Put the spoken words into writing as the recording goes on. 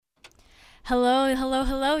Hello, hello,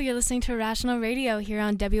 hello. You're listening to Rational Radio here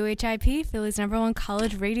on WHIP, Philly's #1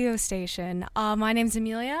 college radio station. My name's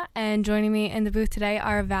Amelia, and joining me in the booth today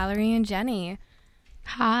are Valerie and Jenny.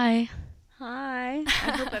 Hi. Hi.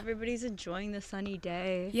 I hope everybody's enjoying the sunny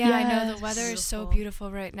day. Yeah, I know Yes. the weather is so beautiful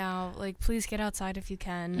right now. Like, please get outside if you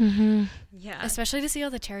can. Mm-hmm. Yeah. Especially to see all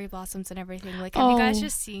the cherry blossoms and everything. Like, have you guys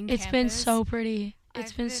just seen It's been campus? so pretty.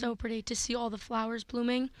 It's I've been been- so pretty to see all the flowers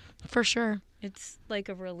blooming, for sure. It's like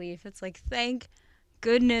a relief. It's like, thank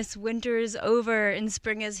goodness winter is over and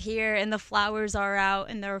spring is here and the flowers are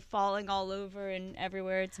out and they're falling all over and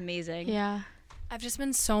everywhere. It's amazing. Yeah. I've just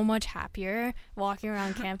been so much happier walking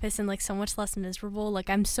around campus and, like, so much less miserable. Like,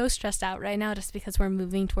 I'm so stressed out right now just because we're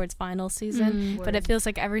moving towards final season. But it Word. feels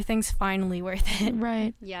like everything's finally worth it.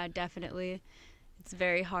 Right. Yeah, definitely. It's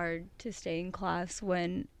very hard to stay in class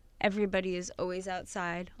when everybody is always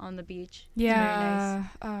outside on the beach. It's very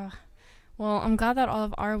nice. Well, I'm glad that all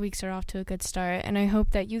of our weeks are off to a good start, and I hope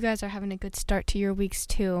that you guys are having a good start to your weeks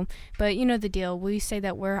too. But you know the deal. We say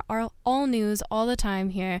that we're all news all the time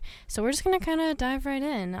here, so we're just going to kind of dive right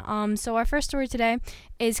in. So our first story today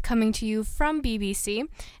is coming to you from BBC,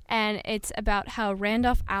 and it's about how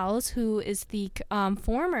Randolph Owls, who is the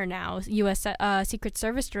former now U.S. Secret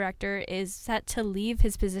Service director, is set to leave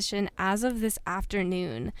his position as of this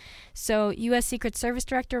afternoon. So U.S. Secret Service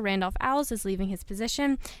Director Randolph Owls is leaving his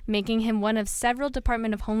position, making him one of several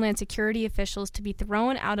Department of Homeland Security officials to be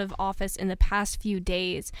thrown out of office in the past few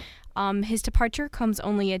days. His departure comes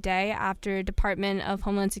only a day after Department of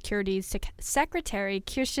Homeland Security's Secretary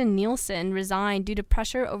Kirstjen Nielsen resigned due to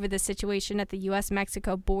pressure over the situation at the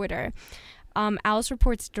U.S.-Mexico border. Owls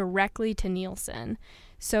reports directly to Nielsen.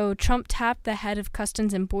 So Trump tapped the head of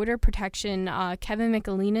Customs and Border Protection, Kevin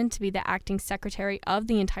McAleenan, to be the acting secretary of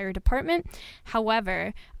the entire department.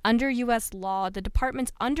 However, under U.S. law, the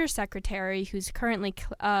department's undersecretary, who's currently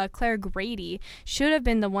Claire Grady, should have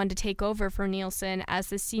been the one to take over for Nielsen as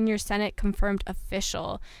the senior Senate-confirmed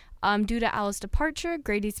official. Due to Owls' departure,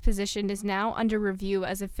 Grady's position is now under review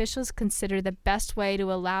as officials consider the best way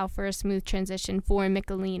to allow for a smooth transition for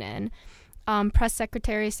McAleenan. Press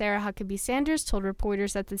Secretary Sarah Huckabee Sanders told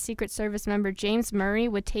reporters that the Secret Service member James Murray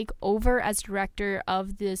would take over as director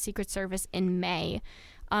of the Secret Service in May.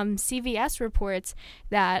 CVS reports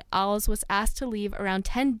that Owls was asked to leave around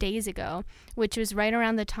 10 days ago, which was right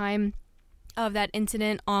around the time of that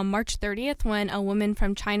incident on March 30th when a woman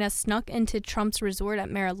from China snuck into Trump's resort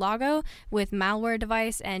at Mar-a-Lago with malware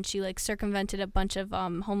device, and she circumvented a bunch of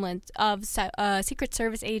Secret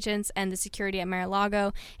Service agents and the security at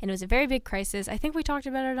Mar-a-Lago, and it was a very big crisis. I think we talked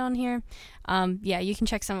about it on here. Yeah, you can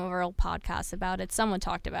check some of our old podcasts about it. Someone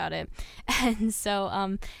talked about it. And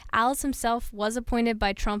so Owls himself was appointed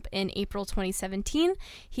by Trump in April 2017.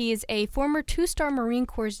 He is a former 2-star Marine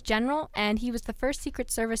Corps general, and he was the first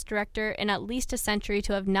Secret Service director in at least a century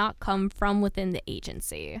to have not come from within the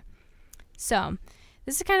agency. So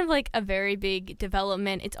this is kind of like a very big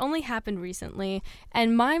development. It's only happened recently,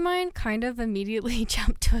 and my mind kind of immediately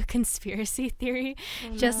jumped to a conspiracy theory,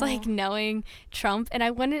 just like knowing Trump. And I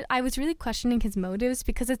was really questioning his motives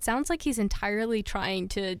because it sounds like he's entirely trying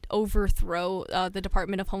to overthrow the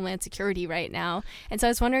Department of Homeland Security right now. And so I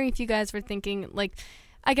was wondering if you guys were thinking, like,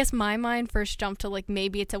 I guess my mind first jumped to, like,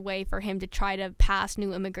 maybe it's a way for him to try to pass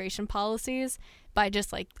new immigration policies by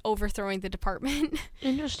just, like, overthrowing the department.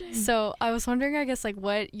 Interesting. So I was wondering, I guess, like,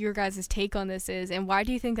 what your guys' take on this is, and why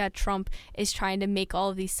do you think that Trump is trying to make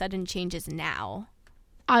all of these sudden changes now?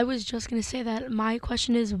 I was just going to say that. My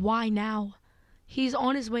question is, why now? He's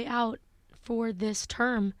on his way out for this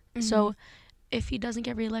term. Mm-hmm. So if he doesn't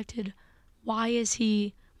get reelected, why is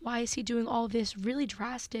he doing all this really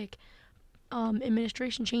drastic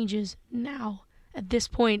administration changes now at this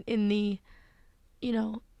point in the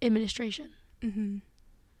administration? Mm-hmm.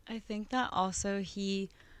 I think that also he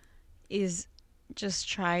is just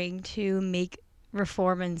trying to make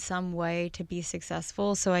reform in some way to be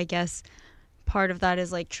successful. So I guess part of that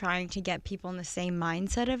is like trying to get people in the same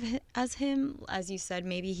mindset as him. As you said,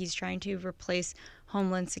 maybe he's trying to replace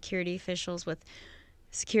Homeland Security officials with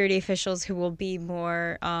security officials who will be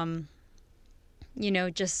more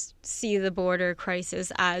just see the border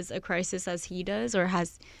crisis as a crisis as he does, or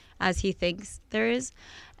as he thinks there is.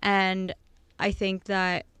 And I think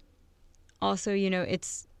that also,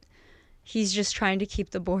 he's just trying to keep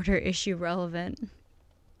the border issue relevant.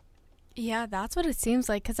 Yeah, that's what it seems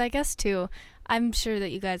like, because I guess, too, I'm sure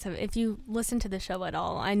that you guys have, if you listen to the show at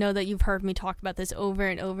all, I know that you've heard me talk about this over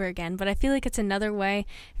and over again, but I feel like it's another way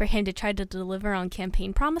for him to try to deliver on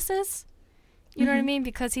campaign promises. You know what I mean?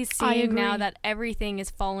 Because he's I seeing agree. now that everything is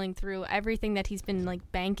falling through, everything that he's been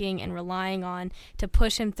like banking and relying on to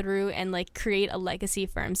push him through and like create a legacy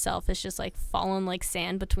for himself is just like fallen like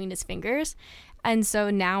sand between his fingers. And so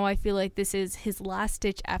now I feel like this is his last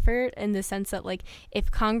ditch effort in the sense that like if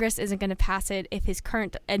Congress isn't going to pass it, if his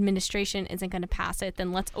current administration isn't going to pass it,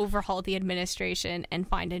 then let's overhaul the administration and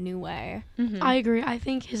find a new way. I agree. I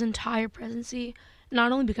think his entire presidency,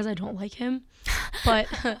 not only because I don't like him, but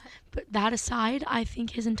but that aside, I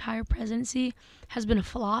think his entire presidency has been a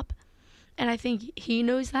flop, and I think he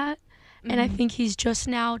knows that, and I think he's just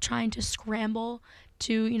now trying to scramble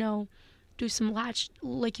to, you know, do some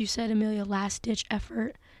like you said, Amelia, last ditch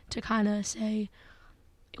effort to kind of say,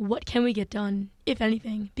 what can we get done, if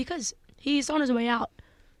anything, because he's on his way out.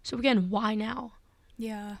 So again, why now?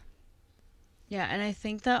 Yeah. Yeah, and I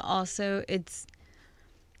think that also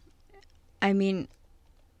I mean,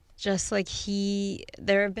 just like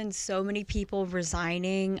there have been so many people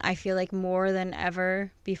resigning, I feel like more than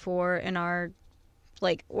ever before in our,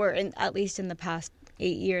 like, or in, at least in the past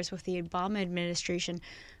 8 years with the Obama administration,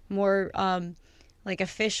 more like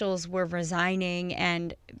officials were resigning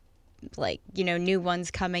and like, you know, new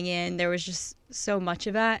ones coming in. There was just so much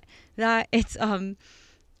of that it's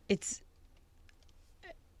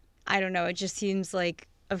I don't know, it just seems like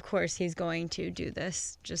of course he's going to do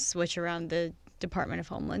this, just switch around the Department of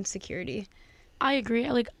Homeland Security. I agree.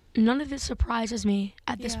 Like, none of this surprises me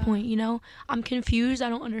at this point, you know? I'm confused. I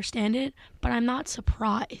don't understand it, but I'm not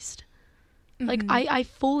surprised. Like, I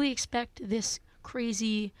fully expect this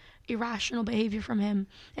crazy, irrational behavior from him.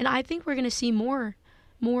 And I think we're going to see more,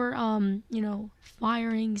 you know,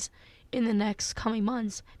 firings in the next coming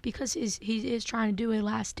months because he is trying to do a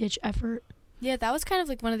last-ditch effort. Yeah, that was kind of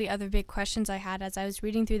like one of the other big questions I had as I was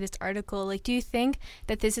reading through this article. Like, do you think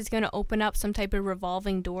that this is going to open up some type of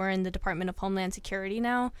revolving door in the Department of Homeland Security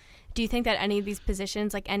now? Do you think that any of these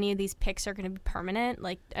positions, like any of these picks are going to be permanent?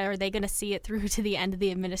 Like, are they going to see it through to the end of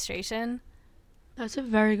the administration? That's a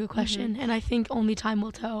very good question, and I think only time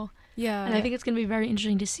will tell. Yeah. And I think it's going to be very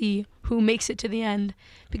interesting to see who makes it to the end,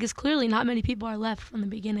 because clearly not many people are left from the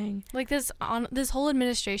beginning. Like, this whole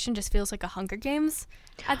administration just feels like a Hunger Games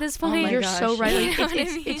at this point. my You're gosh. so right. You Like, know what I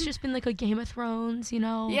it's mean? just been like a Game of Thrones, you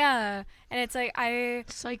know? Yeah. And it's like,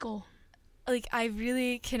 Cycle. I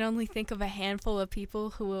really can only think of a handful of people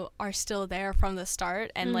who are still there from the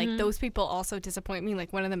start, and like those people also disappoint me.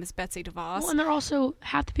 Like, one of them is Betsy DeVos. Well, and they're also,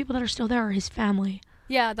 half the people that are still there are his family.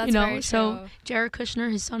 Yeah, that's you know, very true. so Jared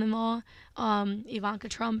Kushner, his son-in-law, Ivanka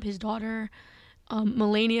Trump, his daughter,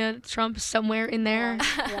 Melania Trump, somewhere in there.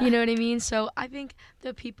 You know what I mean? So I think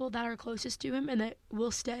the people that are closest to him and that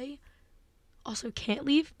will stay also can't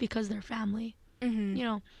leave because they're family. Mm-hmm. You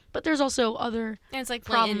know, but there's also other And it's like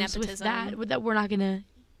blatant problems with nepotism. that we're not gonna,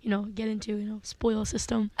 you know, get into. You know, spoil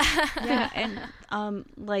system. Yeah, and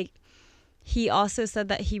like he also said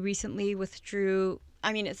that he recently withdrew.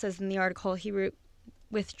 I mean, it says in the article he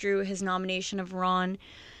withdrew his nomination of Ron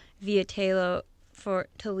Vietello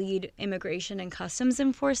to lead immigration and customs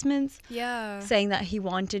enforcement, Yeah. saying that he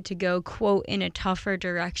wanted to go, quote, in a tougher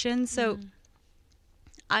direction. So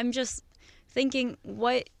I'm just thinking,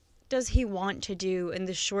 what does he want to do in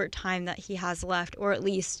the short time that he has left, or at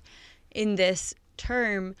least in this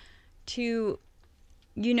term, to,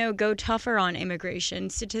 you know, go tougher on immigration?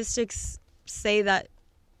 Statistics say that,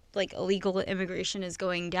 like, illegal immigration is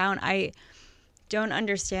going down. I don't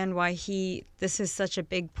understand why this is such a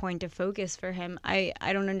big point of focus for him. I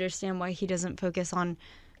don't understand why he doesn't focus on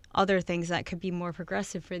other things that could be more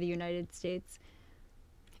progressive for the United States.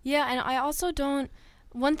 Yeah, and I also don't.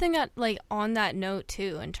 One thing that, like, on that note,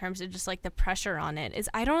 too, in terms of just, like, the pressure on it, is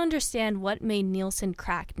I don't understand what made Nielsen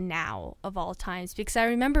crack now, of all times. Because I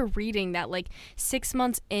remember reading that, like, 6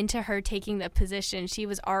 months into her taking the position, she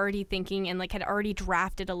was already thinking and, like, had already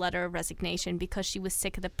drafted a letter of resignation because she was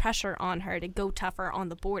sick of the pressure on her to go tougher on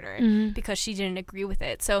the border because she didn't agree with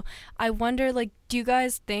it. So I wonder, like, do you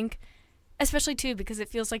guys think... Especially, too, because it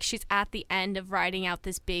feels like she's at the end of riding out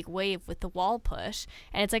this big wave with the wall push.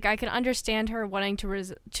 And it's like, I can understand her wanting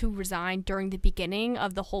to resign during the beginning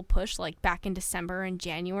of the whole push, like back in December and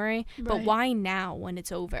January. Right. But why now when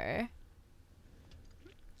it's over?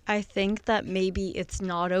 I think that maybe it's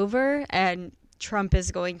not over and Trump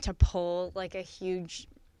is going to pull, like, a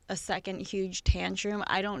second huge tantrum.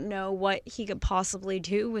 I don't know what he could possibly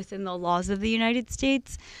do within the laws of the United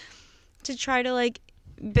States to try to, like,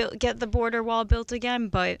 get the border wall built again,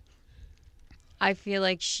 but I feel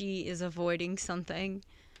like she is avoiding something.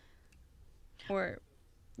 Or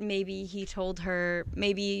maybe he told her,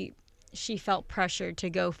 maybe she felt pressured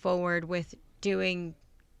to go forward with going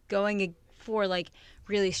for, like,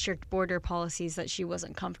 really strict border policies that she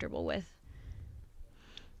wasn't comfortable with.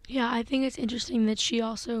 Yeah, I think it's interesting that she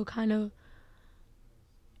also kind of,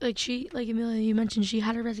 like Amelia, you mentioned she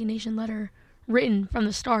had a resignation letter written from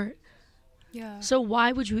the start. Yeah. So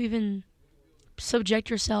why would you even subject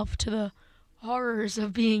yourself to the horrors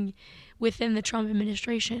of being within the Trump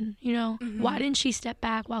administration, you know? Mm-hmm. Why didn't she step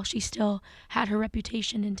back while she still had her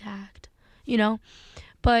reputation intact, you know?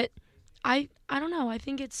 But I don't know. I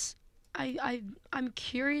think it's I'm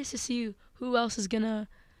curious to see who else is gonna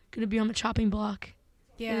be on the chopping block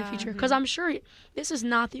in the future, because I'm sure this is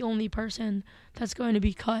not the only person that's going to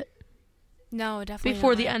be cut No, definitely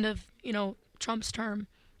before not. the end of, you know, Trump's term.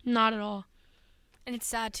 Not at all. And it's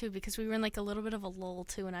sad too because we were in like a little bit of a lull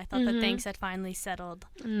too, and I thought that Mhm. things had finally settled.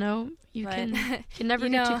 No, you But, can never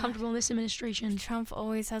you get too know, comfortable in this administration. Trump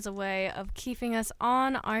always has a way of keeping us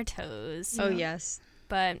on our toes. Oh, Yeah. yes.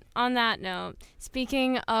 But on that note,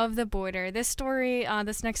 speaking of the border, this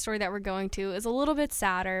next story that we're going to is a little bit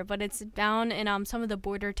sadder, but it's down in some of the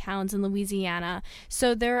border towns in Louisiana.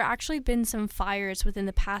 So there have actually been some fires within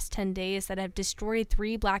the past 10 days that have destroyed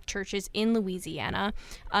 3 black churches in Louisiana.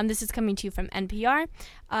 This is coming to you from NPR.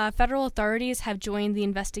 Federal authorities have joined the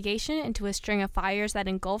investigation into a string of fires that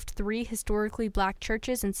engulfed 3 historically black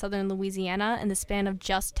churches in southern Louisiana in the span of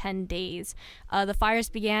just 10 days. The fires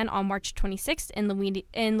began on March 26th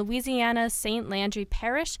in Louisiana's St. Landry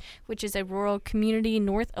Parish, which is a rural community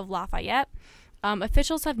north of Lafayette.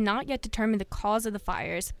 Officials have not yet determined the cause of the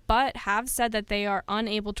fires, but have said that they are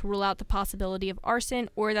unable to rule out the possibility of arson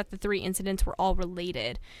or that the 3 incidents were all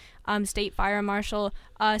related. State Fire Marshal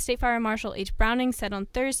H. Browning said on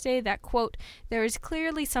Thursday that, quote, "There is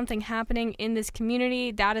clearly something happening in this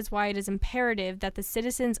community. That is why it is imperative that the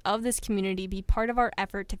citizens of this community be part of our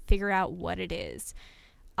effort to figure out what it is."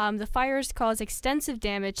 The fires caused extensive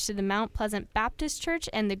damage to the Mount Pleasant Baptist Church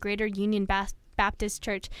and the Greater Union Baptist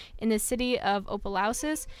Church in the city of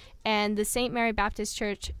Opelousas and the St. Mary Baptist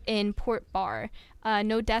Church in Port Barre.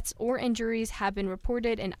 No deaths or injuries have been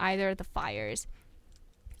reported in either of the fires.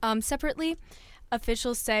 Separately,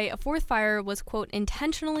 officials say a 4th fire was, quote,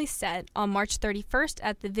 intentionally set on March 31st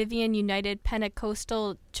at the Vivian United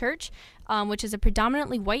Pentecostal Church, which is a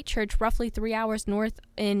predominantly white church roughly 3 hours north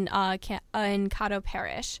in Caddo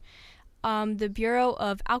Parish. The Bureau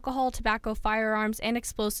of Alcohol, Tobacco, Firearms, and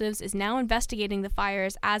Explosives is now investigating the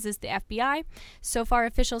fires, as is the FBI. So far,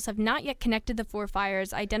 officials have not yet connected the 4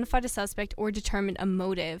 fires, identified a suspect, or determined a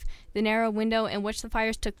motive. The narrow window in which the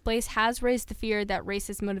fires took place has raised the fear that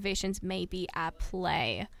racist motivations may be at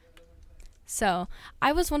play. So,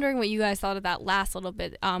 I was wondering what you guys thought of that last little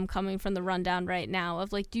bit coming from the rundown right now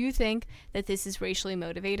of, like, do you think that this is racially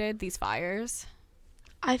motivated, these fires?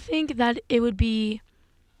 I think that it would be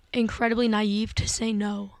incredibly naive to say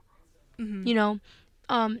no. Mm-hmm. You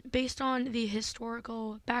know, based on the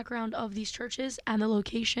historical background of these churches and the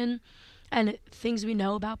location and things we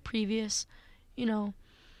know about previous, you know,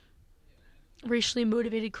 racially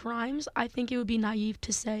motivated crimes, I think it would be naive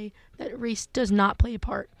to say that race does not play a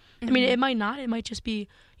part. Mm-hmm. I mean, it might not. It might just be,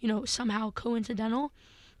 you know, somehow coincidental.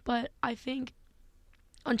 But I think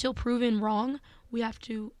until proven wrong, we have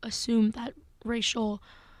to assume that racial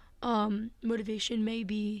motivation may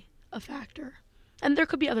be a factor, and there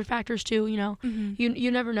could be other factors too. You know, Mm-hmm.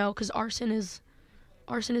 you never know, because arson is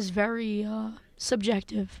very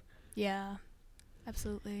subjective. Yeah,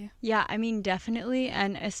 absolutely. Yeah, I mean, definitely.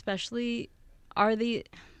 And especially, are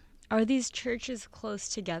these churches close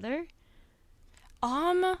together?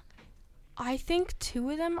 I think 2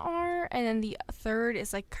 of them are, and then the 3rd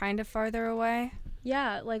is like kind of farther away.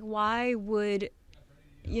 Yeah, like why would,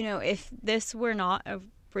 if this were not a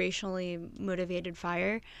racially motivated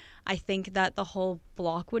fire, I think that the whole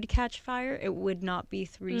block would catch fire. It would not be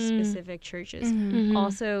 3 specific churches. Mhm.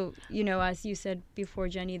 Also, as you said before,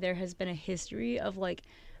 Jenny, there has been a history of like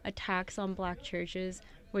attacks on black churches,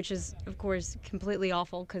 which is of course completely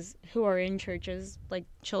awful, because who are in churches? Like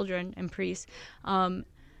children and priests.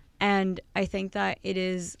 And I think that it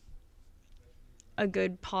is a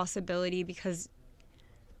good possibility because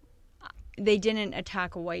they didn't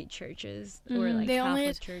attack white churches or like They Catholic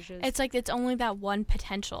only- churches. It's only that one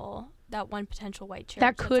potential white church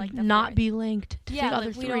That that's, could like, the not 4th. be linked to Yeah, the other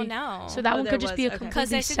like, we 3. don't know. So that Oh, one there could just be a was, okay. Because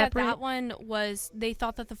completely they said that separate. that one was, they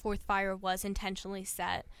thought that the 4th fire was intentionally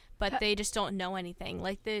set, but they just don't know anything.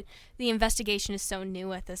 Like the investigation is so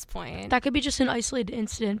new at this point. That could be just an isolated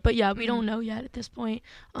incident, but yeah, we don't know yet at this point.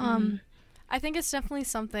 I think it's definitely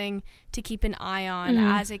something to keep an eye on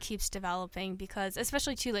as it keeps developing, because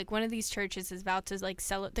especially too, like, one of these churches is about to like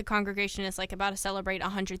the congregation is like about to celebrate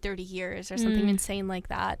 130 years or something insane like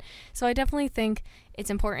that. So I definitely think it's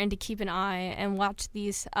important to keep an eye and watch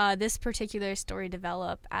this particular story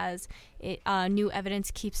develop as new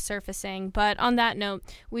evidence keeps surfacing. But on that note,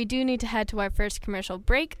 we do need to head to our first commercial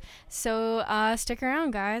break. So stick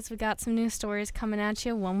around, guys. We got some new stories coming at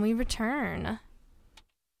you when we return.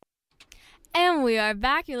 And we are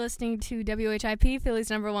back. You're listening to WHIP, Philly's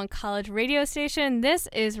 #1 college radio station. This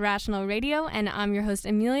is Rational Radio, and I'm your host,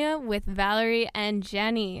 Amelia, with Valerie and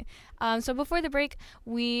Jenny. So before the break,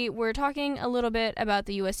 we were talking a little bit about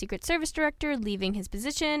the U.S. Secret Service director leaving his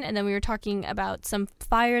position, and then we were talking about some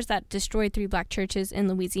fires that destroyed 3 black churches in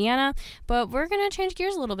Louisiana. But we're going to change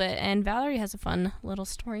gears a little bit, and Valerie has a fun little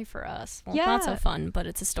story for us. Well, not so fun, but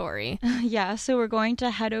it's a story. Yeah, so we're going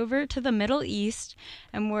to head over to the Middle East,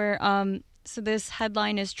 and we're... So this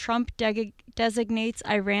headline is Trump designates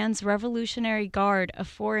Iran's Revolutionary Guard a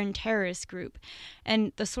foreign terrorist group.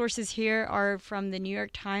 And the sources here are from the New York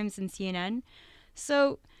Times and CNN.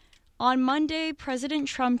 So on Monday, President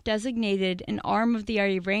Trump designated an arm of the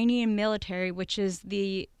Iranian military, which is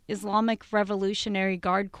the Islamic Revolutionary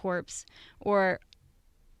Guard Corps, or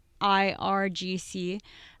IRGC,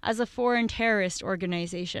 as a foreign terrorist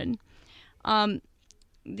organization.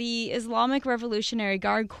 The Islamic Revolutionary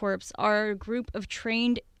Guard Corps are a group of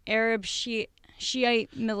trained Arab Shiite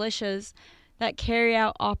militias that carry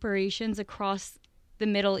out operations across the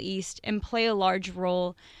Middle East and play a large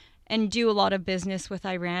role and do a lot of business with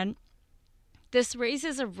Iran. This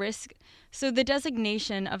raises a risk, so the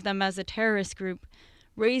designation of them as a terrorist group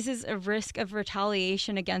raises a risk of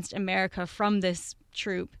retaliation against America from this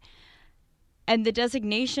troop. And the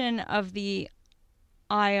designation of the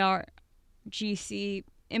IRGC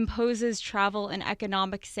imposes travel and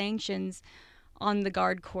economic sanctions on the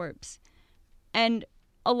Guard Corps. And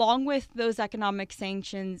along with those economic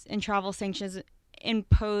sanctions and travel sanctions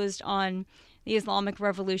imposed on the Islamic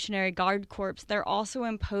Revolutionary Guard Corps, they're also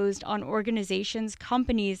imposed on organizations,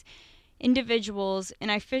 companies, individuals,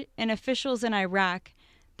 and officials in Iraq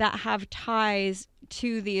that have ties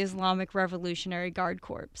to the Islamic Revolutionary Guard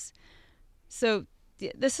Corps. So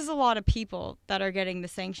this is a lot of people that are getting the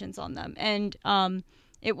sanctions on them. And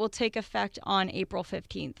it will take effect on April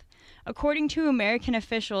 15th. According to American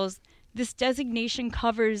officials, this designation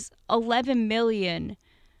covers 11 million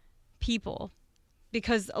people,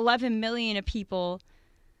 because 11 million of people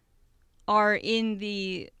are in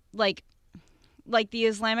the like the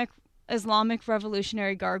Islamic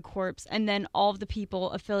Revolutionary Guard Corps, and then all of the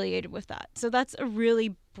people affiliated with that. So that's a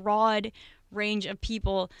really broad range of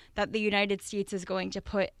people that the United States is going to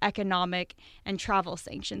put economic and travel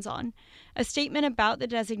sanctions on. A statement about the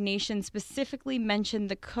designation specifically mentioned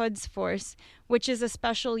the Quds Force, which is a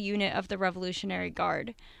special unit of the Revolutionary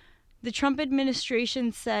Guard. The Trump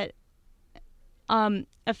administration said,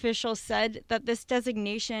 officials said that this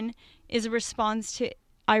designation is a response to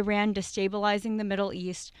Iran destabilizing the Middle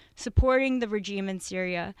East, supporting the regime in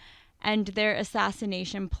Syria, and their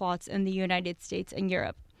assassination plots in the United States and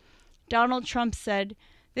Europe. Donald Trump said,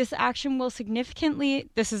 this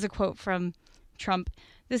is a quote from Trump,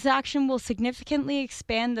 "This action will significantly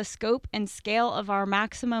expand the scope and scale of our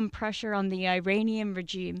maximum pressure on the Iranian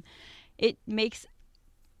regime. It makes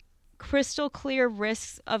crystal clear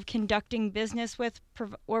risks of conducting business with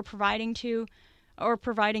or providing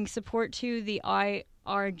support to the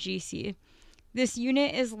IRGC. This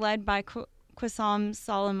unit is led by Qasem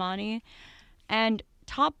Soleimani, and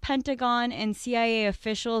top Pentagon and CIA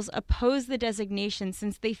officials oppose the designation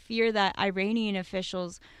since they fear that Iranian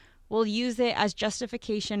officials will use it as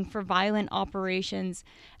justification for violent operations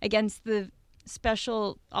against the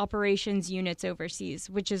Special Operations Units overseas,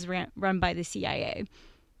 which is run by the CIA.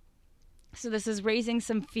 So this is raising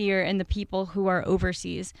some fear in the people who are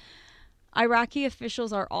overseas. Iraqi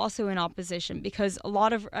officials are also in opposition because a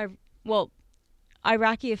lot of,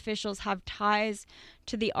 Iraqi officials have ties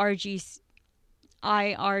to the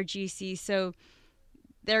IRGC, so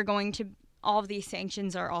all of these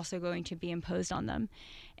sanctions are also going to be imposed on them.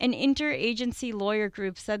 An interagency lawyer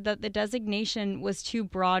group said that the designation was too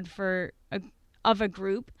broad of a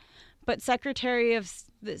group, but Secretary of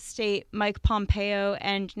State Mike Pompeo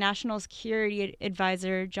and National Security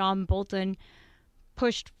Advisor John Bolton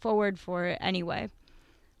pushed forward for it anyway.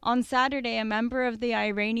 On Saturday, a member of the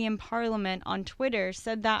Iranian parliament on Twitter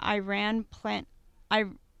said that Iran planned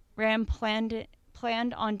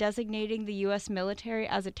on designating the U.S. military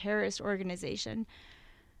as a terrorist organization.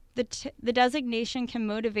 The designation can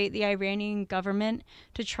motivate the Iranian government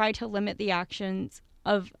to try to limit the actions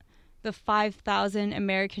of the 5,000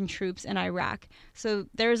 American troops in Iraq. So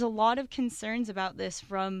there's a lot of concerns about this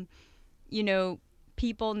from, you know,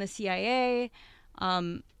 people in the CIA.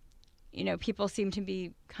 You know, people seem to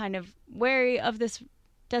be kind of wary of this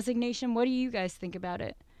designation. What do you guys think about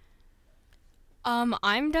it?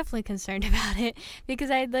 I'm definitely concerned about it because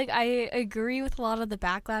I agree with a lot of the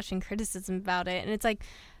backlash and criticism about it. And it's like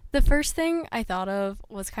the first thing I thought of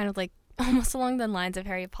was kind of like almost along the lines of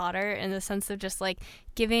Harry Potter in the sense of just like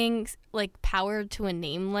giving like power to a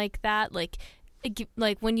name like that. Like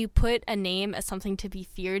when you put a name as something to be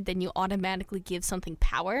feared, then you automatically give something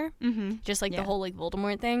power. Mm-hmm. Just like the whole like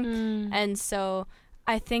Voldemort thing. And so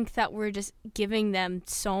I think that we're just giving them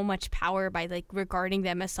so much power by like regarding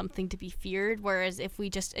them as something to be feared, whereas if we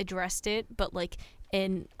just addressed it but like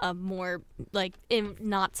in a more like in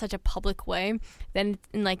not such a public way, then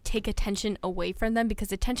and like take attention away from them,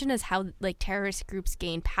 because attention is how like terrorist groups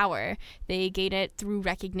gain power. They gain it through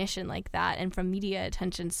recognition like that and from media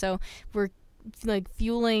attention. So we're like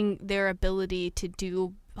fueling their ability to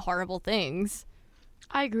do horrible things.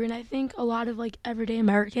 I agree, and I think a lot of like everyday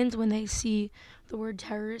Americans, when they see the word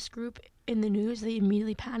terrorist group in the news, they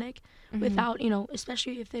immediately panic without, you know,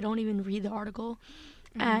 especially if they don't even read the article.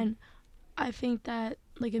 And I think that,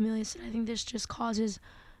 like Amelia said, I think this just causes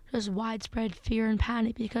just widespread fear and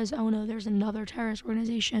panic because, oh no, there's another terrorist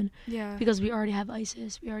organization. Yeah. Because we already have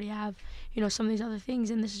ISIS, we already have, you know, some of these other things,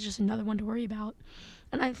 and this is just another one to worry about.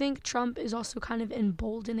 And I think Trump is also kind of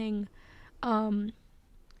emboldening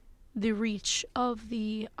the reach of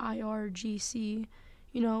the IRGC,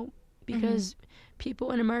 you know, because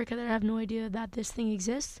people in America that have no idea that this thing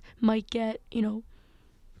exists might get, you know,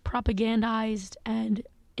 propagandized and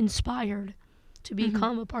inspired to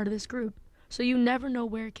become a part of this group. So you never know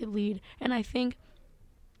where it could lead. And I think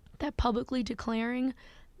that publicly declaring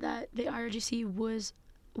that the IRGC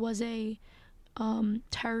was a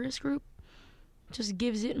terrorist group just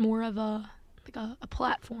gives it more of a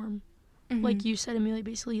platform. Like you said, Amelia,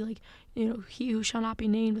 basically, like, you know, he who shall not be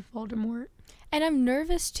named with Voldemort. And I'm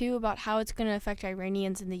nervous, too, about how it's going to affect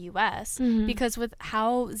Iranians in the U.S. Because with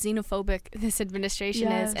how xenophobic this administration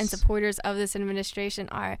is and supporters of this administration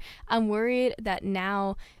are, I'm worried that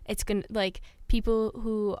now it's going to, like, people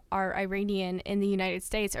who are Iranian in the United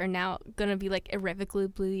States are now going to be, like,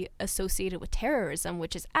 irrevocably associated with terrorism,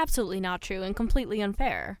 which is absolutely not true and completely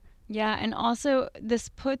unfair. Yeah, and also this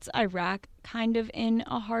puts Iraq kind of in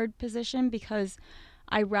a hard position because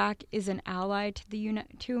Iraq is an ally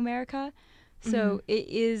to America. So it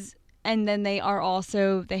is, and then they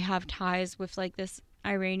have ties with like this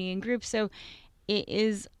Iranian group. So it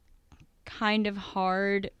is kind of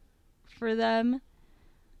hard for them.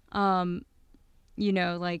 You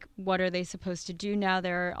know, like, what are they supposed to do now?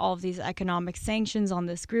 There are all of these economic sanctions on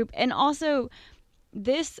this group. And also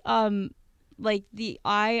this, like the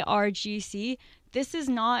IRGC, this is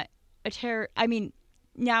not a terror. I mean,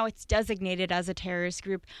 now it's designated as a terrorist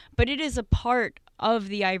group, but it is a part of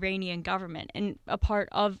the Iranian government and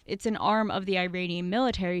it's an arm of the Iranian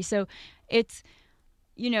military. So it's,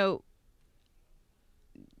 you know,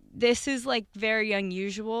 this is like very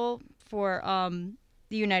unusual for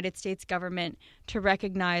the United States government to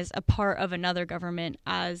recognize a part of another government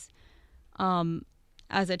as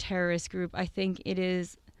a terrorist group. I think it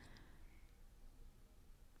is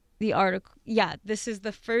the article. Yeah, this is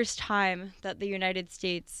the first time that the United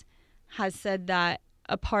States has said that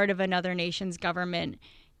a part of another nation's government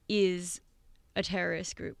is a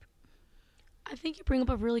terrorist group. I think you bring up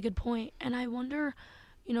a really good point, and I wonder,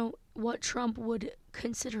 you know, what Trump would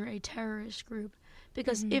consider a terrorist group,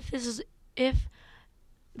 because if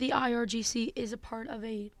the IRGC is a part of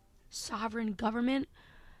a sovereign government,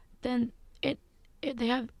 then they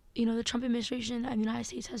have, you know, the Trump administration and the United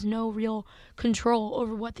States has no real control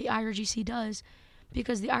over what the IRGC does,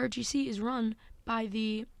 because the IRGC is run by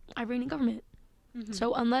the Iranian government.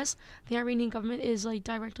 So unless the Iranian government is like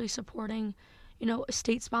directly supporting, you know,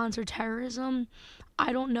 state-sponsored terrorism,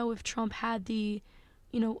 I don't know if Trump had the,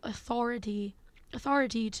 you know, authority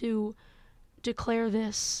to declare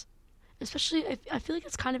this. Especially, I feel like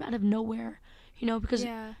it's kind of out of nowhere, you know, because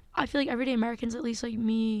I feel like everyday Americans, at least like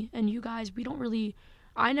me and you guys,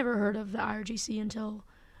 I never heard of the IRGC until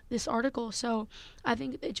this article. So I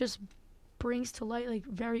think it just brings to light like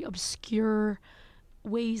very obscure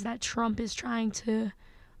ways that Trump is trying to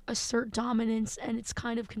assert dominance, and it's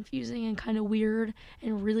kind of confusing and kind of weird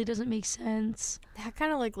and really doesn't make sense. That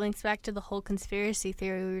kind of like links back to the whole conspiracy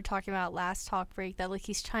theory we were talking about last talk break, that like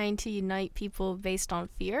he's trying to unite people based on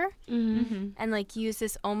fear and like use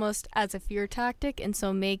this almost as a fear tactic, and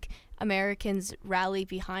so make Americans rally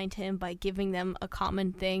behind him by giving them a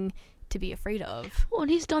common thing to be afraid of. Well,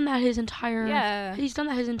 and he's done that his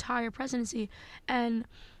entire presidency, and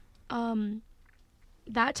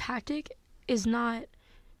that tactic is not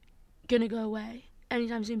gonna go away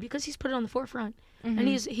anytime soon because he's put it on the forefront, and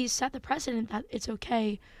he's set the precedent that it's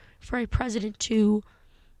okay for a president to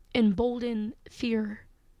embolden fear.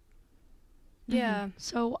 Yeah.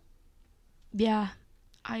 So, yeah,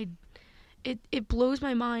 it blows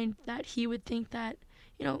my mind that he would think that,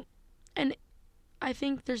 and I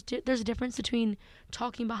think there's a difference between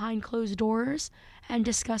talking behind closed doors and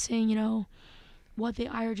discussing, what the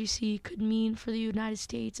IRGC could mean for the United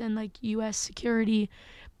States and like U.S. security,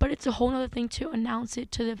 but it's a whole other thing to announce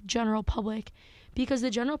it to the general public, because the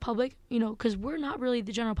general public, because we're not really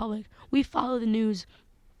the general public, we follow the news,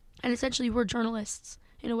 and essentially we're journalists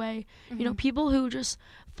in a way. People who just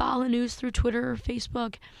follow the news through Twitter or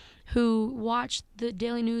Facebook, who watch the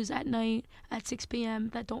daily news at night at 6 p.m.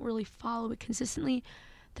 that don't really follow it consistently,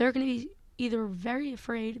 they're going to be either very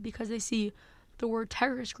afraid because they see the word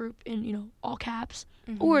terrorist group in, all caps,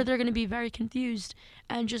 or they're going to be very confused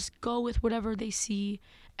and just go with whatever they see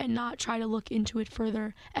and not try to look into it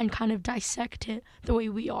further and kind of dissect it the way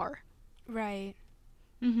we are. Right.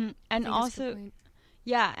 And also,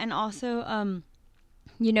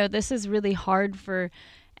 this is really hard for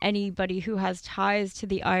anybody who has ties to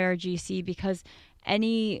the IRGC, because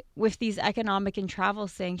with these economic and travel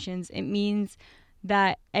sanctions, it means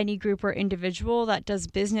that any group or individual that does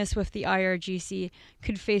business with the IRGC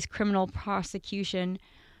could face criminal prosecution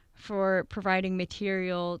for providing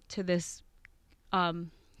material to this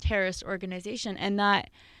terrorist organization. And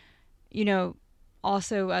that,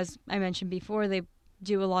 also, as I mentioned before, they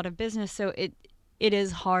do a lot of business. So it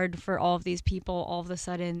is hard for all of these people. All of a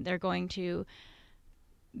sudden, they're going to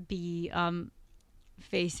be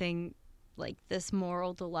facing like this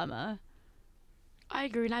moral dilemma. I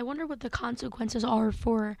agree, and I wonder what the consequences are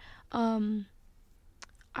for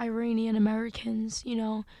Iranian Americans,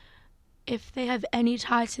 if they have any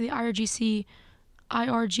ties to the IRGC,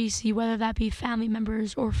 whether that be family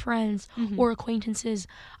members or friends or acquaintances.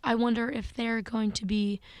 I wonder if they're going to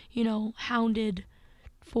be, hounded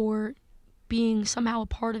for being somehow a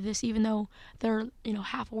part of this, even though they're,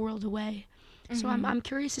 half a world away. So I'm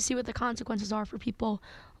curious to see what the consequences are for people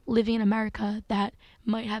living in America that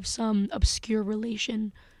might have some obscure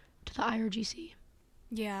relation to the IRGC.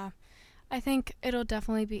 Yeah. I think it'll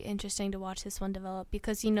definitely be interesting to watch this one develop,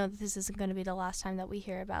 because this isn't going to be the last time that we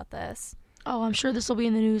hear about this. Oh, I'm sure this will be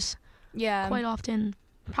in the news quite often,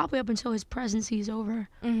 probably up until his presidency is over,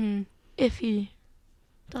 if he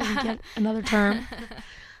doesn't get another term.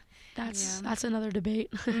 That's another debate.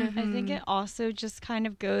 I think it also just kind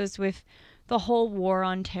of goes with the whole war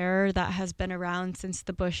on terror that has been around since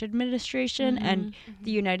the Bush administration, and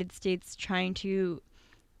the United States trying to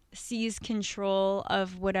seize control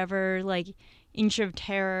of whatever inch of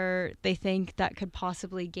terror they think that could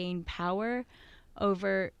possibly gain power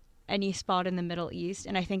over any spot in the Middle East.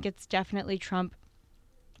 And I think it's definitely Trump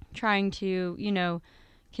trying to,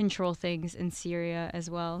 control things in Syria as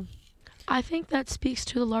well. I think that speaks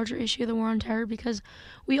to the larger issue of the war on terror, because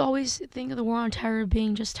we always think of the war on terror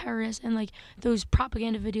being just terrorists and those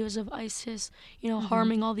propaganda videos of ISIS,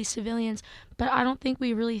 harming all these civilians. But I don't think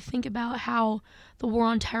we really think about how the war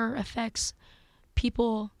on terror affects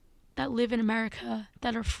people that live in America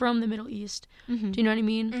that are from the Middle East. Do you know what I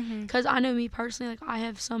mean? Because I know me personally, I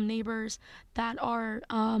have some neighbors that are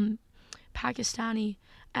Pakistani,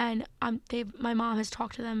 and my mom has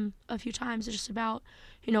talked to them a few times just about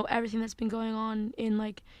everything that's been going on in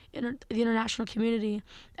the international community,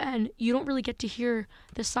 and you don't really get to hear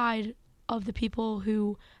the side of the people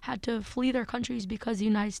who had to flee their countries because the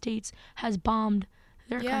United States has bombed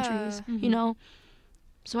their countries.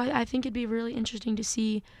 So I think it'd be really interesting to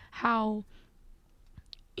see how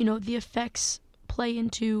the effects play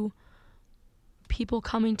into people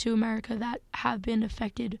coming to America that have been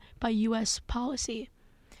affected by U.S. policy.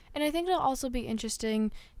 And I think it'll also be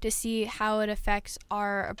interesting to see how it affects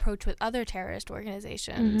our approach with other terrorist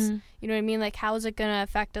organizations. You know what I mean? How is it going to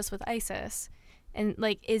affect us with ISIS? And,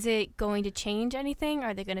 is it going to change anything?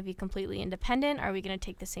 Are they going to be completely independent? Are we going to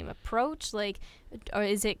take the same approach? Or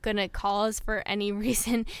is it going to cause for any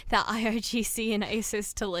reason that IRGC and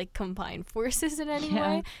ISIS to, combine forces in any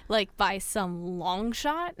way? By some long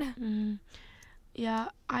shot? Yeah,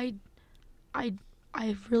 I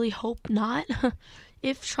really hope not.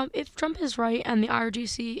 If Trump is right and the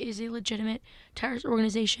IRGC is a legitimate terrorist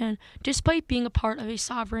organization, despite being a part of a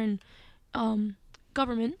sovereign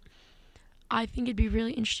government, I think it'd be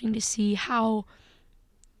really interesting to see how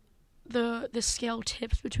the scale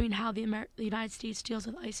tips between how the United States deals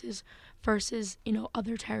with ISIS versus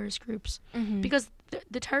other terrorist groups, because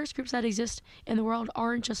the terrorist groups that exist in the world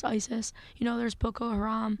aren't just ISIS. There's Boko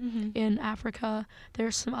Haram in Africa.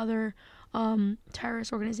 There's some other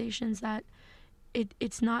terrorist organizations that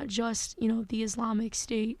it's not just, the Islamic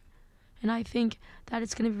State. And I think that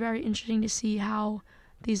it's going to be very interesting to see how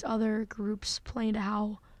these other groups play into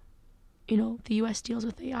how, the U.S. deals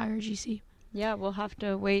with the IRGC. Yeah, we'll have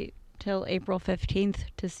to wait till April 15th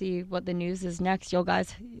to see what the news is next.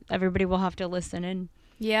 Everybody will have to listen in.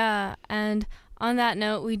 Yeah, and on that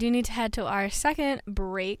note, we do need to head to our second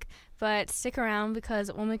break, but stick around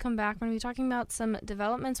because when we come back, we're going to be talking about some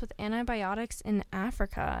developments with antibiotics in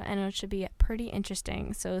Africa, and it should be pretty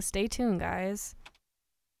interesting. So stay tuned, guys.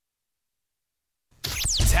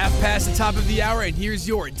 It's half past the top of the hour, and here's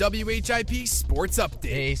your WHIP Sports Update.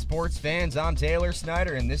 Hey, sports fans, I'm Taylor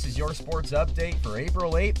Snyder, and this is your sports update for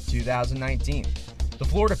April 8th, 2019. The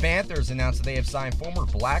Florida Panthers announced that they have signed former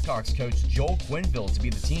Blackhawks coach Joel Quenneville to be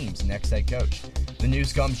the team's next head coach. The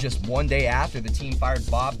news comes just one day after the team fired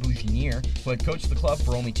Bob Bouchenier, who had coached the club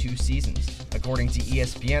for only 2 seasons. According to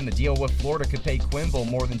ESPN, the deal with Florida could pay Quenneville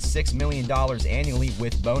more than $6 million annually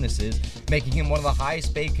with bonuses, making him one of the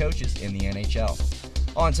highest paid coaches in the NHL.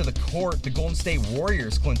 Onto the court, the Golden State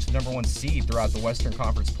Warriors clinched the number 1 seed throughout the Western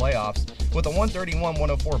Conference playoffs with a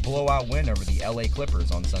 131-104 blowout win over the LA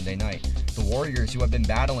Clippers on Sunday night. The Warriors, who have been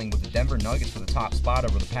battling with the Denver Nuggets for the top spot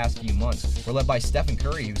over the past few months, were led by Stephen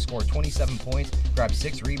Curry, who scored 27 points, grabbed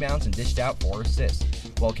 6 rebounds, and dished out 4 assists,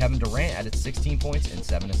 while Kevin Durant added 16 points and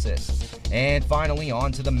 7 assists. And finally,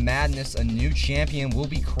 on to the madness. A new champion will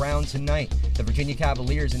be crowned tonight. The Virginia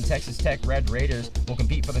Cavaliers and Texas Tech Red Raiders will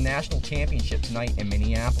compete for the national championship tonight in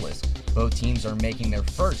Minneapolis. Both teams are making their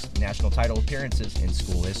first national title appearances in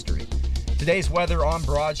school history. Today's weather on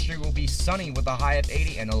Broad Street will be sunny with a high of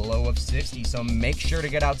 80 and a low of 60, so make sure to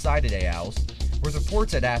get outside today, Owls. With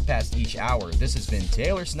reports at half past each hour, this has been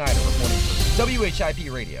Taylor Snyder reporting for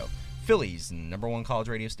WHIP Radio, Philly's #1 college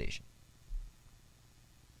radio station.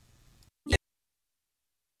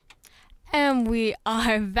 And we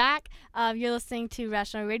are back. You're listening to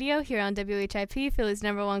Rational Radio here on WHIP, Philly's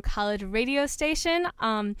 #1 college radio station.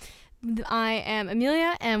 I am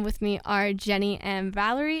Amelia, and with me are Jenny and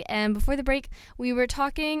Valerie. And before the break, we were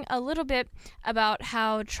talking a little bit about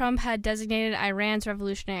how Trump had designated Iran's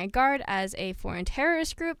Revolutionary Guard as a foreign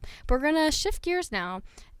terrorist group. But we're going to shift gears now,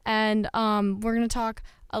 and we're going to talk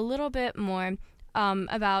a little bit more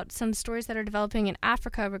about some stories that are developing in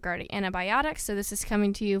Africa regarding antibiotics. So this is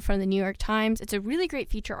coming to you from the New York Times. It's a really great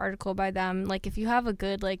feature article by them. Like, if you have a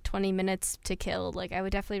good 20 minutes to kill, I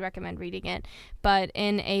would definitely recommend reading it. But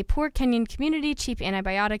in a poor Kenyan community, cheap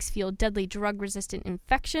antibiotics fuel deadly drug-resistant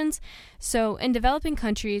infections. So in developing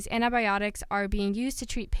countries, antibiotics are being used to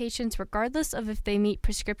treat patients regardless of if they meet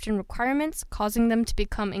prescription requirements, causing them to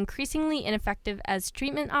become increasingly ineffective as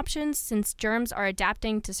treatment options since germs are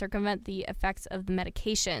adapting to circumvent the effects of the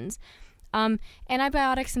medications.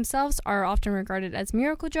 Antibiotics themselves are often regarded as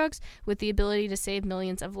miracle drugs with the ability to save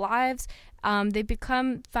millions of lives. They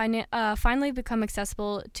finally become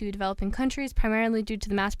accessible to developing countries, primarily due to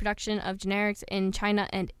the mass production of generics in China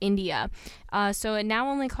and India. So it now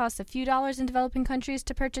only costs a few dollars in developing countries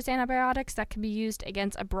to purchase antibiotics that can be used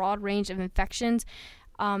against a broad range of infections.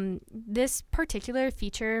 This particular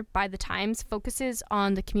feature by the Times focuses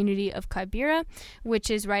on the community of Kibera,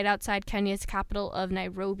 which is right outside Kenya's capital of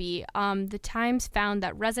Nairobi. The Times found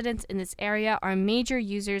that residents in this area are major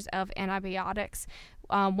users of antibiotics.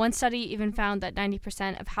 One study even found that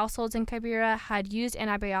 90% of households in Kibera had used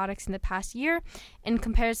antibiotics in the past year, in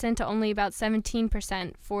comparison to only about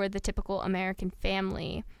 17% for the typical American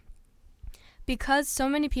family. Because so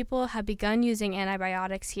many people have begun using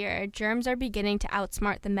antibiotics here, germs are beginning to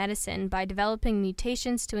outsmart the medicine by developing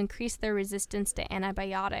mutations to increase their resistance to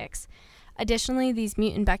antibiotics. Additionally, these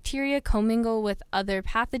mutant bacteria commingle with other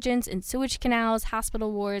pathogens in sewage canals,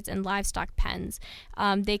 hospital wards, and livestock pens.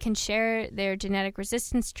 They can share their genetic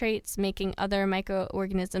resistance traits, making other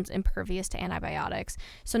microorganisms impervious to antibiotics.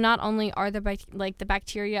 So not only are the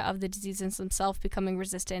bacteria of the diseases themselves becoming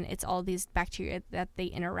resistant, it's all these bacteria that they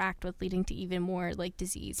interact with, leading to even more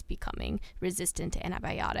disease becoming resistant to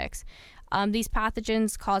antibiotics. These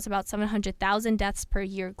pathogens cause about 700,000 deaths per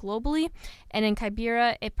year globally, and in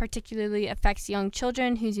Kibera, it particularly affects young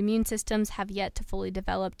children whose immune systems have yet to fully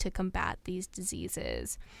develop to combat these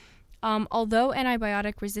diseases. Although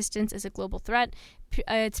antibiotic resistance is a global threat,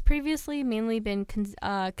 it's previously mainly been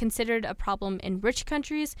considered a problem in rich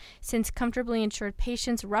countries, since comfortably insured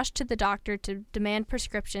patients rush to the doctor to demand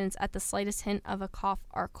prescriptions at the slightest hint of a cough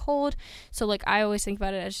or cold. So I always think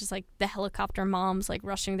about it as just the helicopter moms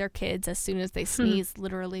rushing their kids as soon as they sneeze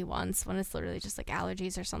literally once, when it's literally just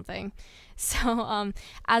allergies or something. So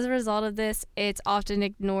as a result of this, it's often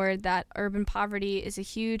ignored that urban poverty is a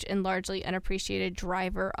huge and largely unappreciated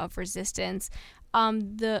driver of resistance.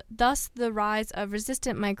 Thus, the rise of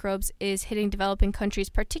resistant microbes is hitting developing countries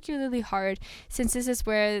particularly hard, since this is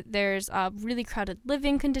where there's really crowded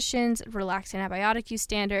living conditions, relaxed antibiotic use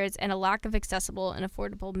standards, and a lack of accessible and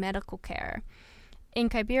affordable medical care. In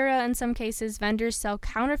Kibera, in some cases, vendors sell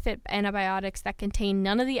counterfeit antibiotics that contain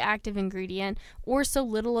none of the active ingredient or so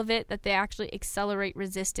little of it that they actually accelerate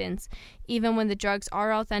resistance. Even when the drugs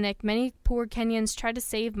are authentic, many poor Kenyans try to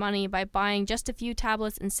save money by buying just a few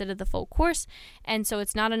tablets instead of the full course, and so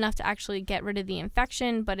it's not enough to actually get rid of the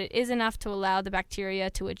infection, but it is enough to allow the bacteria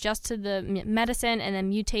to adjust to the medicine and then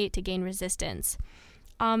mutate to gain resistance.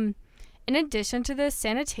 In addition to this,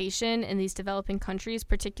 sanitation in these developing countries,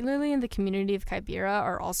 particularly in the community of Kibera,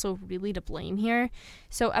 are also really to blame here.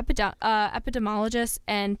 So epidemiologists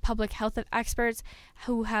and public health experts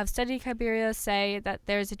who have studied Kibera say that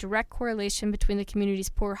there's a direct correlation between the community's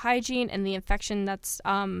poor hygiene and the infection that's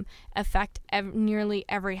affect nearly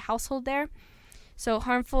every household there. So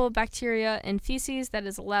harmful bacteria in feces that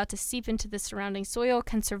is allowed to seep into the surrounding soil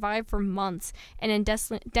can survive for months, and in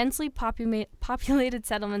densely populated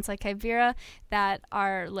settlements like Kibera that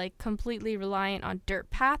are like completely reliant on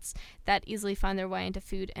dirt paths that easily find their way into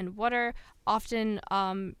food and water, often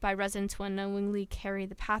by residents who unknowingly carry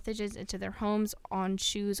the pathogens into their homes on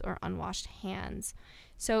shoes or unwashed hands.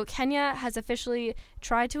 So Kenya has officially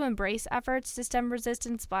tried to embrace efforts to stem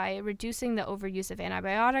resistance by reducing the overuse of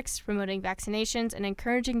antibiotics, promoting vaccinations, and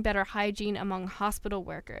encouraging better hygiene among hospital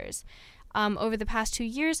workers. Over the past 2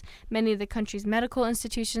 years, many of the country's medical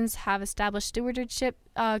institutions have established stewardship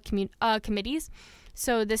committees.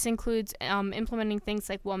 So this includes implementing things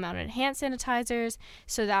like well-mounted hand sanitizers,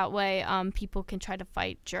 so that way people can try to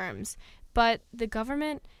fight germs. But the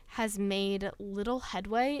government has made little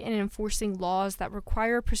headway in enforcing laws that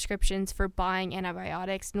require prescriptions for buying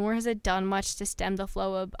antibiotics, nor has it done much to stem the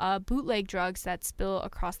flow of bootleg drugs that spill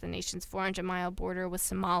across the nation's 400-mile border with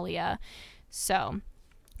Somalia. So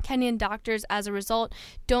Kenyan doctors, as a result,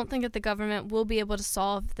 don't think that the government will be able to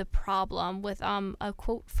solve the problem, with a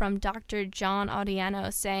quote from Dr. John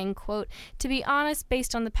Audiano saying, quote, "To be honest,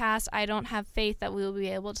 based on the past, I don't have faith that we will be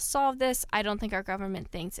able to solve this. I don't think our government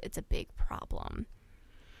thinks it's a big problem."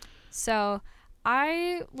 So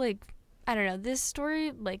I don't know, this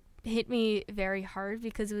story hit me very hard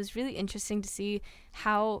because it was really interesting to see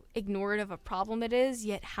how ignored of a problem it is,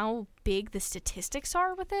 yet how big the statistics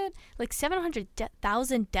are with it.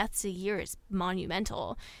 700,000 deaths a year is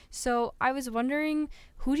monumental. So I was wondering,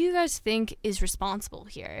 who do you guys think is responsible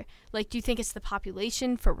here? Do you think it's the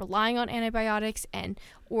population for relying on antibiotics,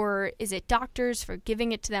 or is it doctors for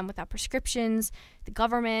giving it to them without prescriptions, the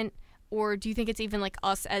government? Or do you think it's even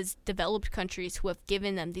us as developed countries who have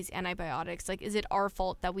given them these antibiotics? Is it our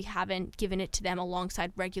fault that we haven't given it to them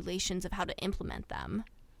alongside regulations of how to implement them?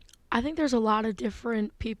 I think there's a lot of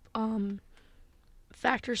different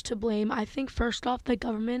factors to blame. I think first off, the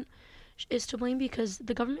government is to blame because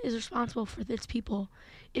the government is responsible for its people.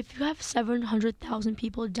 If you have 700,000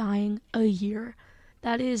 people dying a year,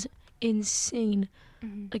 that is insane.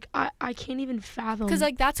 Mm-hmm. I can't even fathom. Because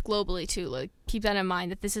that's globally too. Keep that in mind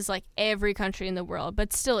that this is every country in the world,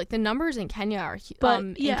 but still the numbers in Kenya are huge.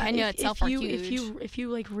 In Kenya itself are huge. If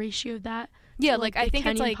you ratio that. Yeah, to, I think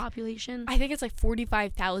Kenyan it's population. I think it's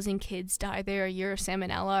 45,000 kids die there a year of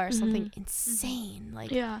salmonella or something insane.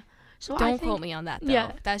 Yeah. So don't quote me on that though.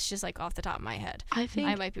 Yeah. That's just off the top of my head. I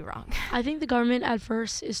might be wrong. I think the government at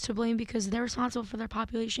first is to blame because they're responsible for their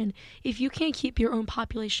population. If you can't keep your own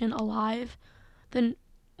population alive, then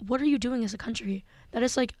what are you doing as a country? That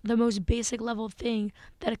is the most basic level thing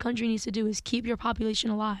that a country needs to do is keep your population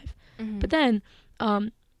alive. Mm-hmm. But then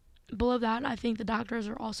below that, I think the doctors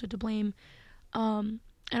are also to blame. And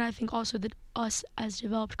I think also that us as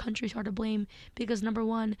developed countries are to blame because number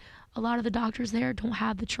one, a lot of the doctors there don't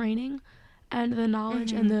have the training and the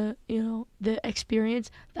knowledge and the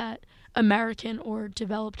experience that American or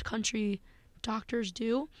developed country doctors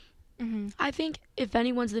do. Mm-hmm. I think if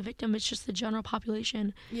anyone's the victim, it's just the general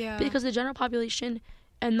population. Yeah. Because the general population,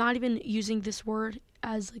 and not even using this word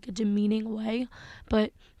as a demeaning way,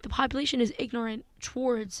 but the population is ignorant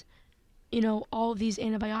towards, all of these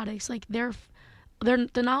antibiotics.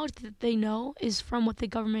 The knowledge that they know is from what the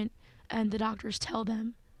government and the doctors tell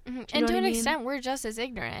them. Mm-hmm. And to an extent, we're just as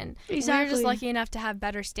ignorant. Exactly. We're just lucky enough to have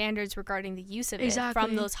better standards regarding the use of it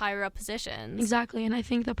from those higher up positions. Exactly. And I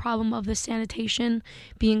think the problem of the sanitation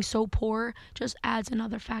being so poor just adds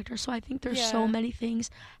another factor. So I think there's so many things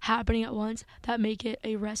happening at once that make it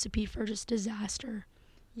a recipe for just disaster.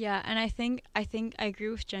 Yeah, and I think I agree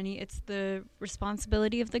with Jenny. It's the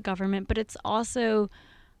responsibility of the government, but it's also,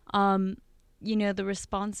 the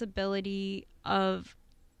responsibility of,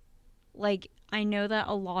 like, I know that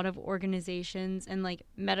a lot of organizations and like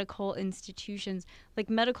medical institutions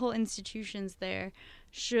there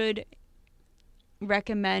should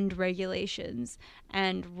recommend regulations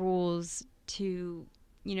and rules to,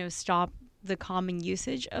 stop the common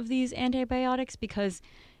usage of these antibiotics, because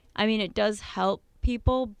I mean, it does help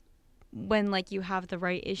people when like you have the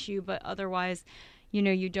right issue, but otherwise,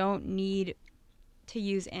 you don't need to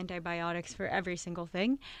use antibiotics for every single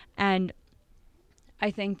thing. And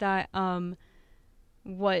I think that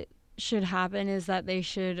what should happen is that they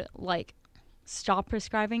should like stop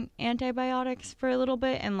prescribing antibiotics for a little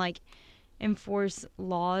bit and like enforce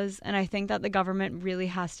laws. And I think that the government really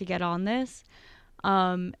has to get on this,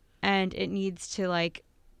 and it needs to like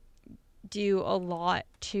do a lot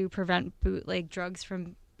to prevent bootleg drugs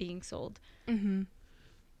from being sold. Mm-hmm.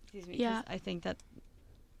 Excuse me. Yeah. I think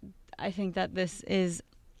that this is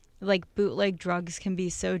like bootleg drugs can be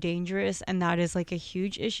so dangerous, and that is like a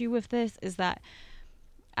huge issue with this, is that,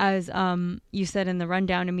 as you said in the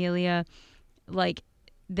rundown, Amelia, like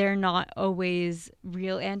they're not always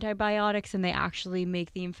real antibiotics, and they actually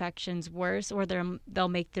make the infections worse, or they'll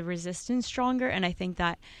make the resistance stronger. And I think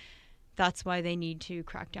that that's why they need to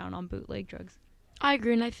crack down on bootleg drugs. I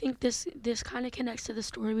agree, and I think this kind of connects to the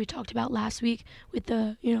story we talked about last week with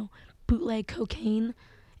the bootleg cocaine.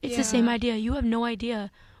 It's the same idea. You have no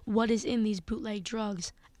idea what is in these bootleg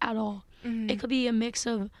drugs at all. Mm-hmm. It could be a mix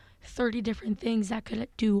of 30 different things that could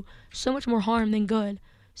do so much more harm than good.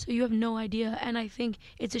 So you have no idea. And I think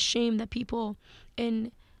it's a shame that people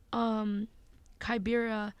in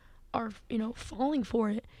Kibera are, falling for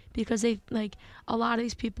it, because they like a lot of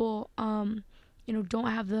these people, don't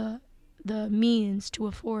have the means to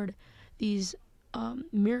afford these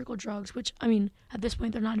miracle drugs, which, I mean, at this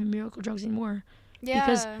point, they're not even miracle drugs anymore.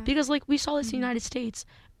 Yeah. Because like we saw this in the United States,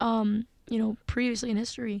 previously in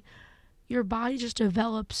history, your body just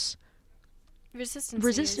develops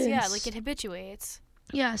resistance. Yeah, like it habituates.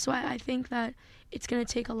 Yeah, so I think that it's going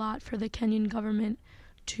to take a lot for the Kenyan government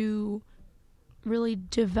to really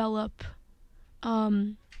develop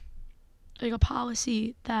like a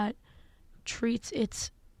policy that treats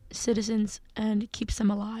its citizens and keeps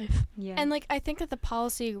them alive. Yeah. And like I think that the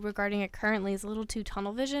policy regarding it currently is a little too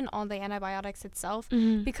tunnel vision on the antibiotics itself,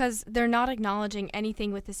 because they're not acknowledging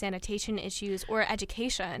anything with the sanitation issues or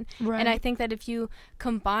education. Right. And I think that if you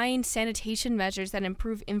combine sanitation measures that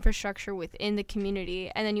improve infrastructure within the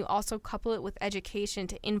community, and then you also couple it with education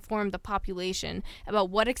to inform the population about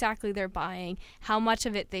what exactly they're buying, how much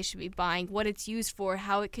of it they should be buying, what it's used for,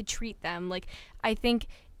 how it could treat them, like I think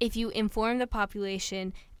if you inform the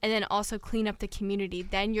population and then also clean up the community,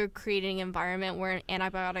 then you're creating an environment where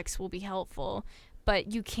antibiotics will be helpful.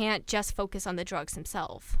 But you can't just focus on the drugs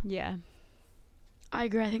themselves. Yeah. I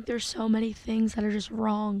agree. I think there's so many things that are just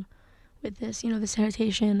wrong with this. The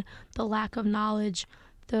sanitation, the lack of knowledge,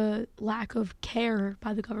 the lack of care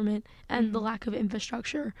by the government, and the lack of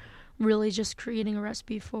infrastructure, really just creating a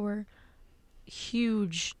recipe for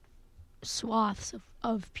huge swaths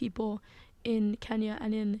of people in Kenya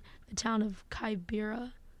and in the town of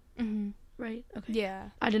Kibera. Right? Okay. Yeah.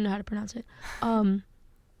 I didn't know how to pronounce it.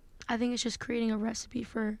 I think it's just creating a recipe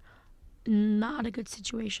for not a good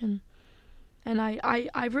situation. And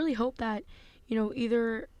I really hope that,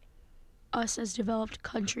 either us as developed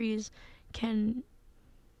countries can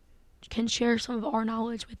share some of our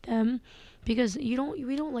knowledge with them, because we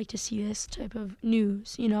don't like to see this type of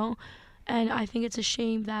news, And I think it's a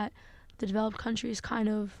shame that the developed countries kind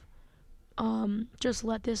of just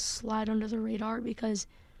let this slide under the radar, because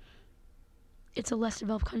it's a less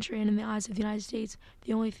developed country, and in the eyes of the United States,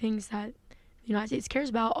 the only things that the United States cares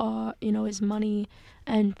about is money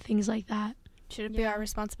and things like that. Should it be our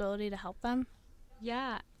responsibility to help them?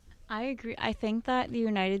 Yeah, I agree. I think that the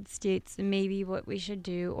United States, maybe what we should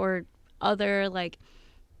do, or other like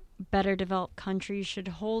better developed countries, should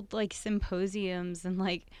hold like symposiums and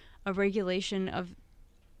like a regulation of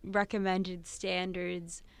recommended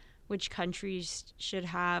standards which countries should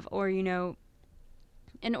have, or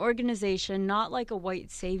an organization, not like a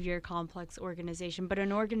white savior complex organization, but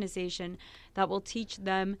an organization that will teach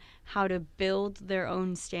them how to build their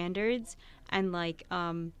own standards and like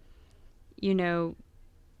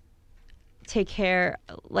take care,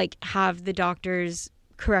 like have the doctors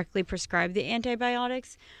correctly prescribe the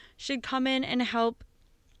antibiotics, should come in and help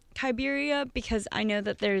Kibera, because I know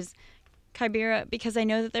that there's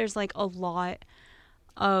like a lot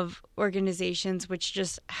of organizations which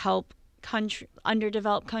just help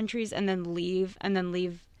underdeveloped countries and then leave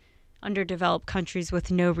underdeveloped countries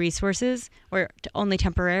with no resources or only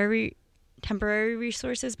temporary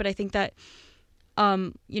resources. But I think that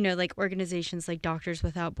like organizations like Doctors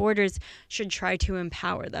Without Borders should try to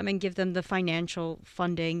empower them and give them the financial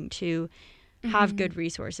funding to have good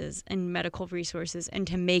resources and medical resources, and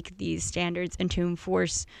to make these standards and to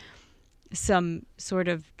enforce some sort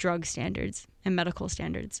of drug standards and medical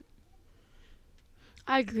standards.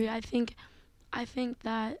 I agree. I think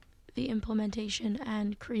that the implementation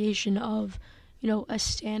and creation of, a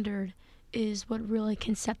standard is what really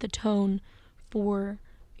can set the tone for,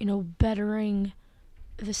 bettering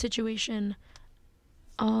the situation.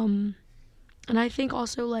 And I think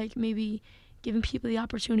also like maybe giving people the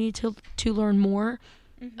opportunity to learn more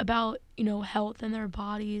about, health and their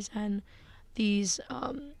bodies and these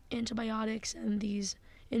antibiotics and these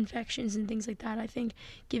infections and things like that. I think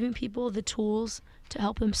giving people the tools to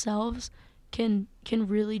help themselves can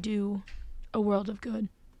really do a world of good.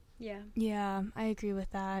 Yeah, I agree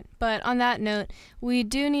with that. But on that note, we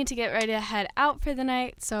do need to get ready to head out for the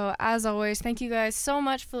night. So as always, thank you guys so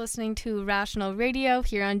much for listening to Rational Radio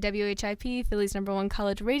here on WHIP, Philly's #1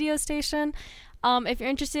 college radio station. If you're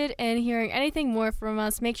interested in hearing anything more from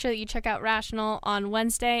us, make sure that you check out Rational on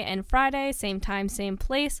Wednesday and Friday, same time, same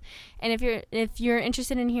place. And if you're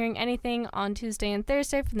interested in hearing anything on Tuesday and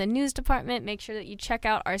Thursday from the news department, make sure that you check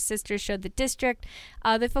out our sister show, The District.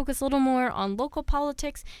 They focus a little more on local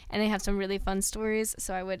politics, and they have some really fun stories.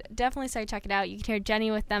 So I would definitely say check it out. You can hear Jenny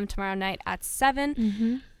with them tomorrow night at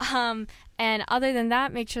 7. And other than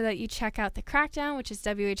that, make sure that you check out The Crackdown, which is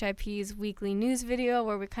WHIP's weekly news video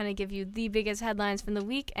where we kind of give you the biggest headlines from the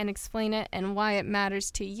week and explain it and why it matters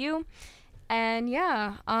to you. And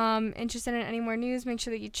interested in any more news, make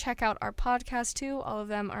sure that you check out our podcast too. All of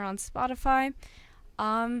them are on Spotify.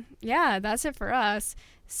 That's it for us.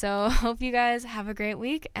 So hope you guys have a great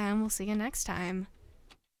week, and we'll see you next time.